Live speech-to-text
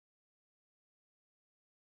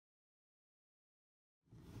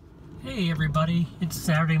Hey everybody, it's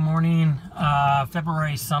Saturday morning,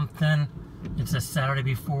 February something. It's a Saturday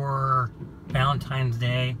before Valentine's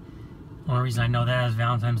Day. The only reason I know that is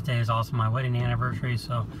Valentine's Day is also my wedding anniversary,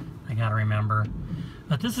 so I gotta remember.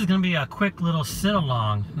 But this is gonna be a quick little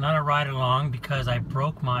sit-along, not a ride-along, because I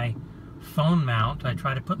broke my phone mount. I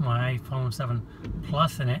tried to put my iPhone 7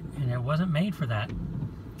 Plus in it, and it wasn't made for that.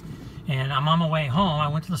 And I'm on my way home. I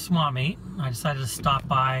went to the swap meet. I decided to stop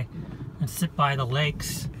by and sit by the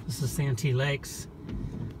lakes. This is Santee Lakes,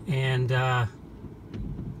 and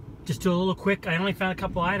just do a little quick. I only found a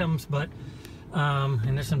couple items, but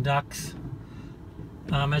and there's some ducks.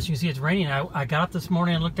 As you can see, it's raining. I got up this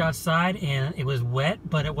morning and looked outside, and it was wet,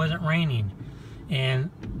 but it wasn't raining. And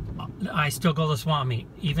I still go to the swap meet,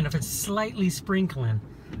 even if it's slightly sprinkling.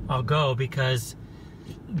 I'll go because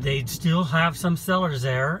they still have some sellers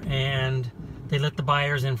there, and they let the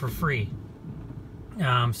buyers in for free.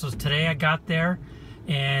 So today I got there,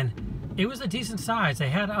 and it was a decent size. They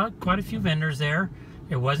had quite a few vendors there.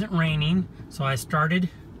 It wasn't raining, so I started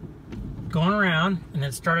going around, and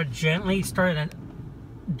it started a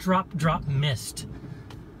drop mist,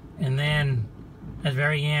 and then at the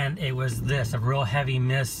very end it was a real heavy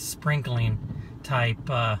mist, sprinkling type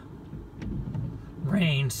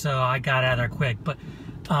rain. So I got out of there quick, but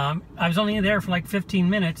I was only in there for like 15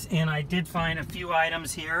 minutes, and I did find a few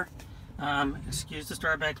items here. Excuse the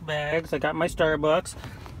Starbucks bags. I got my Starbucks,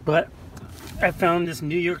 but I found this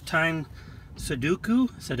New York Times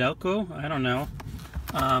Sudoku, I don't know.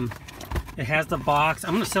 It has the box.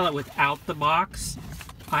 I'm going to sell it without the box.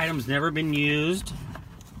 Item's never been used.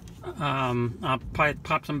 I'll probably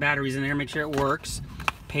pop some batteries in there, make sure it works.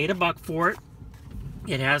 Paid $1 for it.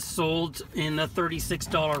 It has sold in the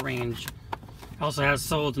 $36 range. Also has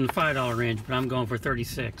sold in the $5 range, but I'm going for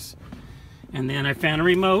 $36. And then I found a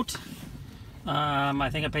remote.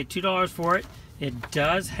 I think I paid $2 for it. It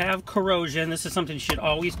does have corrosion. This is something you should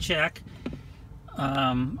always check.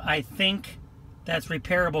 I think that's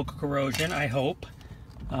repairable corrosion, I hope.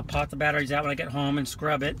 I'll pop the batteries out when I get home and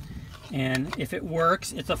scrub it. And if it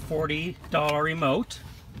works, it's a $40 remote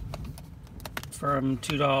from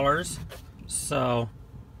 $2. So,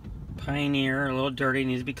 Pioneer, a little dirty,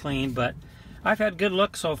 needs to be cleaned, but I've had good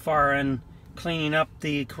luck so far in cleaning up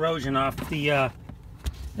the corrosion off the, as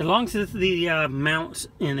long as the mounts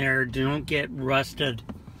in there don't get rusted,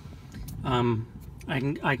 I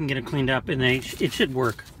can get it cleaned up, and it should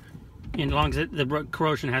work. And as long as the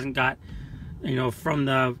corrosion hasn't got, from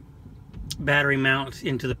the battery mount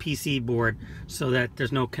into the PC board, so that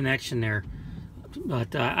there's no connection there.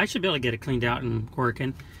 But I should be able to get it cleaned out and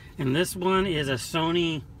working. And this one is a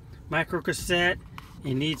Sony micro cassette.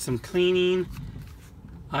 It needs some cleaning.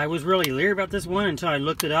 I was really leery about this one until I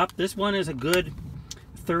looked it up. This one is a good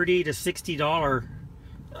 $30 to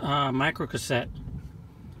 $60 micro cassette.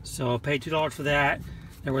 So I paid $2 for that.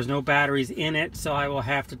 There was no batteries in it, so I will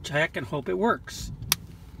have to check and hope it works.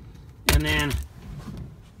 And then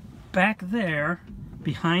back there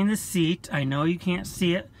behind the seat, I know you can't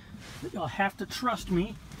see it, but you'll have to trust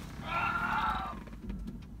me.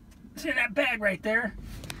 See that bag right there?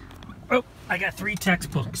 Oh, I got 3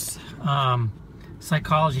 textbooks,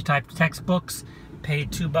 psychology type textbooks.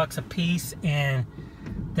 Paid $2 a piece, and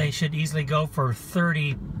they should easily go for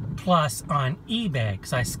 30 plus on eBay,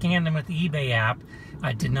 because I scanned them with the eBay app.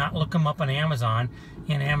 I did not look them up on Amazon.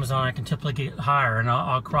 In Amazon I can typically get higher, and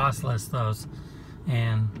I'll cross list those,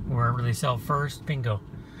 and wherever they sell first, bingo.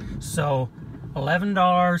 So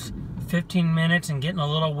 $11, 15 minutes, and getting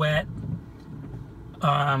a little wet.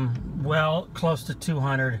 Well, close to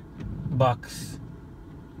 $200.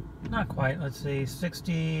 Not quite. Let's see,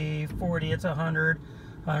 60, 40, it's 100,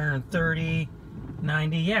 130,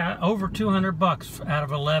 90. Yeah, over $200 out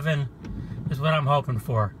of 11 is what I'm hoping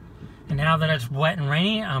for. And now that it's wet and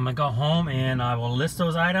rainy, I'm gonna go home and I will list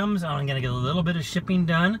those items. I'm gonna get a little bit of shipping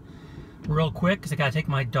done real quick, because I gotta take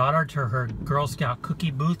my daughter to her Girl Scout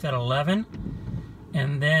cookie booth at 11.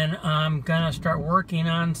 And then I'm gonna start working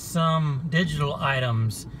on some digital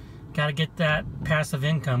items. Gotta get that passive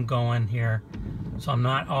income going here, so I'm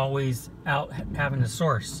not always out having to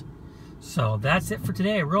source. So that's it for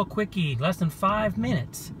today. A real quickie, less than 5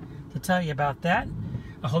 minutes to tell you about that.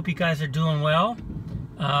 I hope you guys are doing well.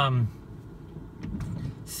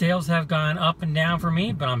 Sales have gone up and down for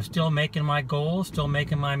me, but I'm still making my goals, still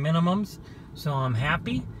making my minimums, so I'm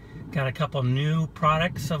happy. Got a couple new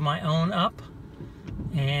products of my own up,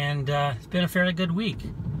 and it's been a fairly good week.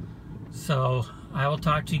 So I will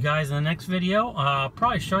talk to you guys in the next video. I'll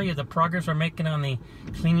probably show you the progress we're making on the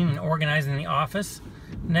cleaning and organizing the office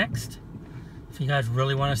next, if you guys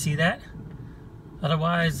really want to see that.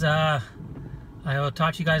 Otherwise, I will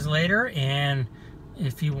talk to you guys later, and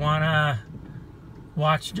if you want to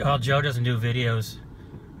watch, oh, Joe doesn't do videos.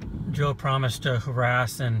 Joe promised to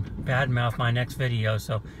harass and badmouth my next video.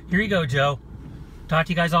 So here you go, Joe. Talk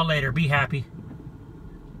to you guys all later. Be happy.